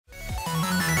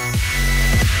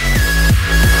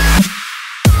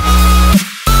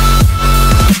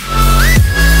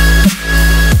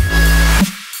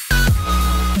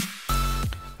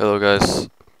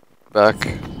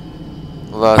back.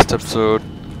 Last episode,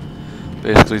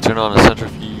 basically turn on a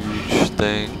centrifuge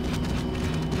thing.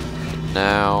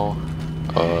 Now,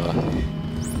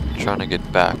 trying to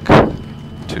get back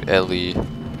to Ellie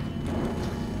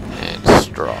and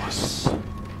Strauss.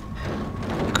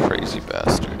 Crazy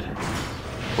bastard.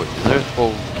 Wait, is there?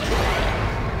 Oh.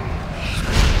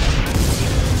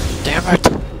 Damn it!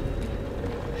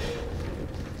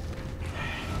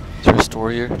 Is there a store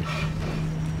here?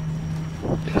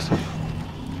 Yes.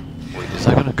 Wait, is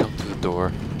that gonna come through the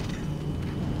door?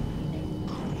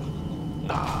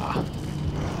 Nah.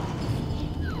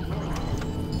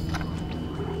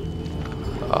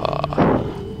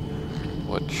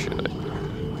 What should I...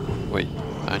 Wait,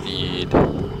 I need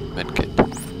medkit.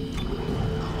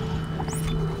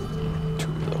 2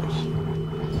 of those.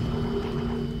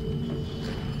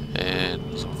 And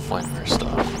some flamer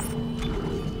stuff.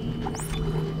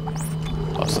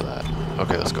 Lots of that.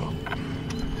 Okay, let's go.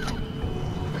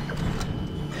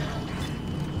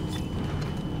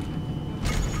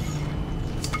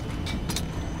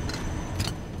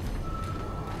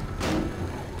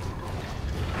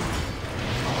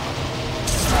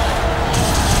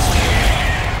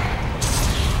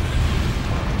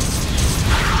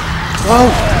 Oh!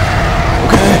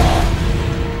 Okay!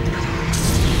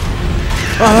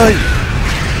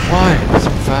 Why?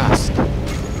 So fast.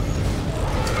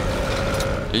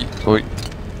 Eat, wait,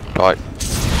 die.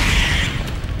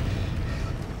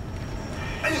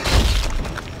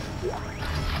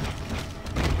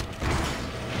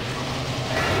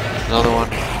 Another one.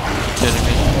 Kidding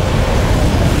me?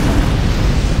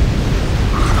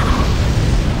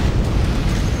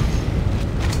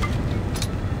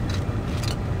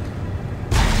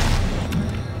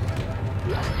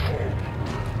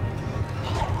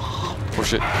 Oh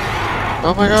shit.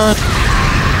 Oh my god!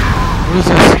 What is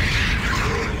this?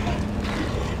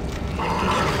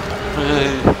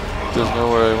 Hey, doesn't know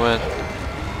where I went.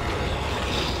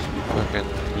 Fucking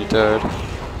retard.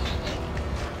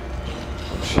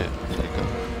 Oh shit, where'd it go?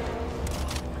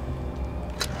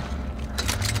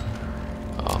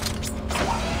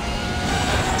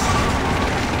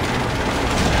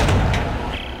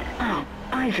 Oh,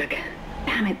 Isaac.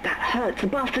 Damn it, that hurts. The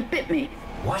bastard bit me.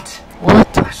 What?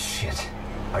 What? Ah, shit.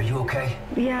 Are you okay?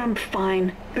 Yeah, I'm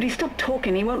fine. But he stopped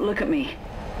talking. He won't look at me.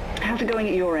 How's it going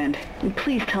at your end? And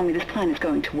please tell me this plan is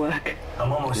going to work.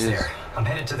 I'm almost Yes. there. I'm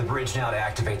headed to the bridge now to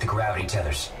activate the gravity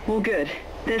tethers. Well, good.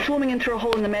 They're swarming in through a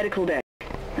hole in the medical deck.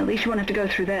 At least you won't have to go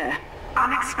through there.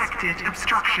 Unexpected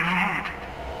obstruction ahead.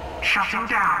 Shutting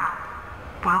down.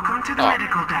 Welcome to the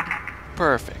medical deck.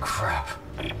 Perfect. Crap.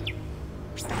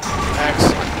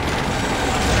 Excellent.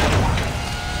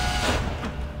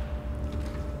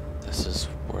 This is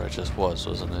where I just was,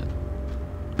 wasn't it?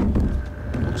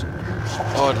 Looks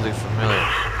oddly familiar.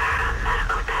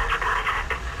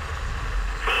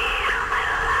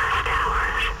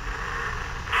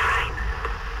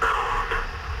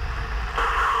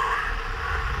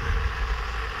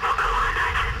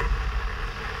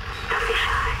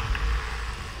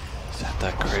 Is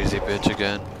that crazy bitch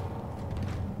again?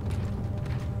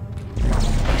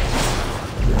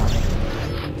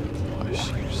 Why is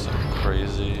she so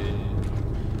crazy?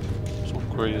 So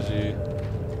crazy.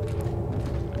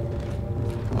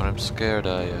 When I'm scared,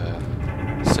 I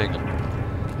sing.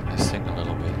 I sing a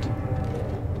little bit.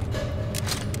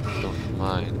 Don't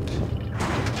mind.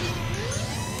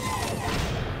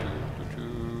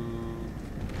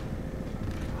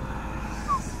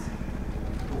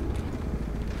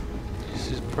 This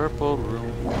is purple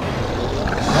room.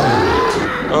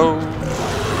 Oh.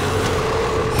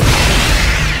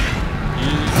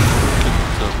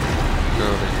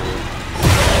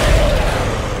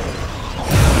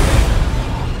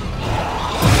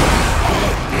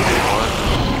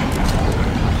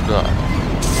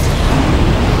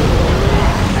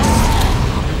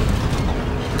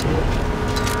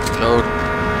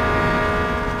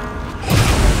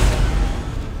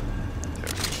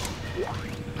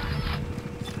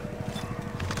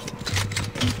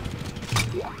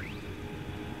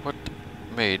 What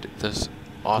made this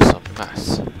awesome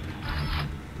mess?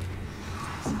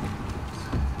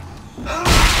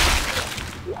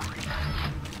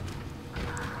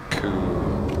 Cool.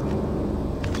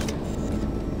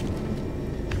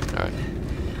 Alright.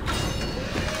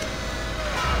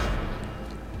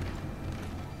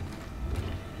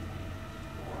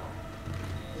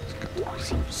 There's got to be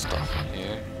some stuff in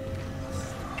here.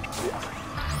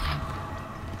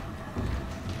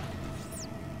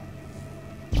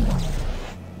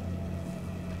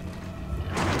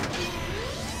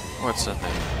 What's in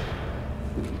there?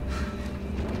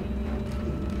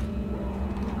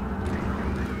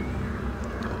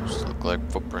 Those look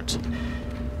like footprints.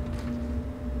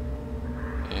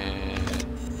 And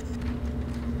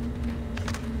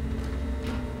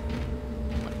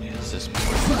what is this? Get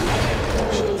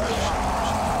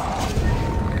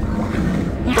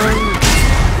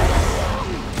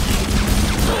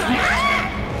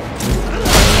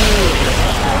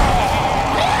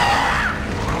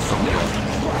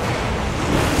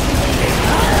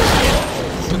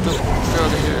the fuck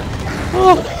out of here.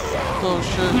 Oh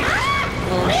shit.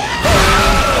 Oh shit.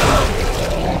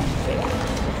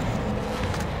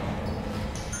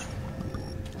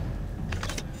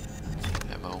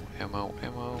 Ammo, ammo,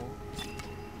 ammo.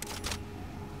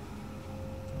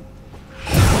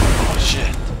 Oh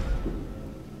shit.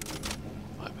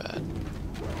 My bad.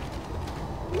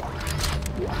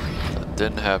 That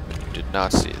didn't happen. You did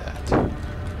not see that.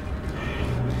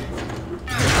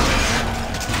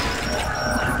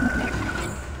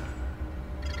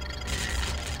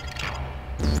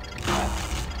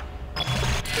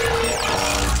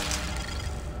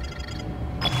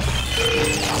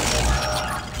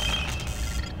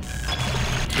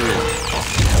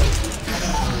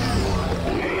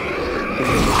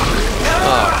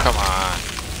 Oh, come on.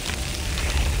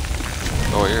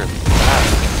 Oh, you're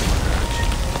fast.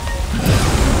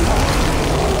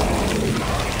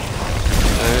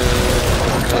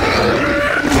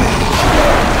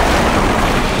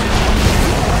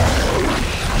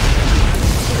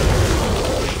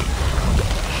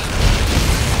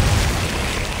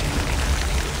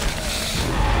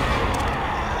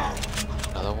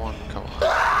 Another one? Come on.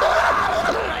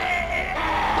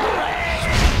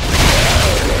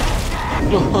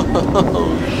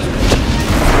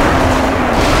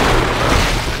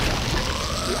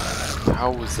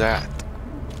 How was that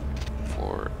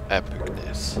for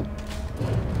epicness?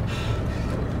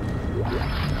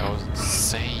 That was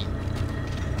insane.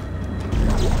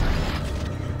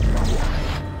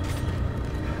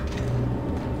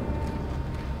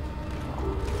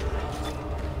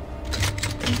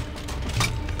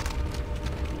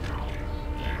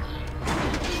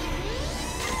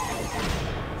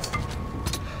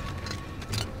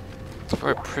 It's a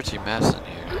very pretty mess in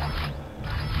here.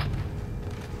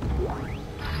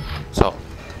 It's all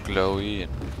glowy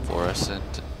and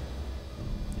fluorescent.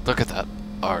 Look at that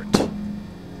art. It's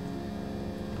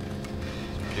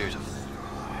beautiful.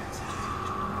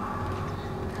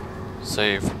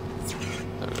 Save.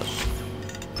 There we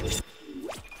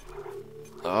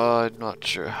go. I'm not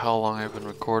sure how long I've been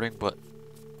recording, but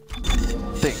I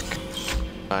think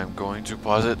I'm going to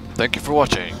pause it. Thank you for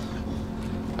watching.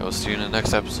 I will see you in the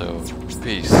next episode.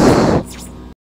 Peace.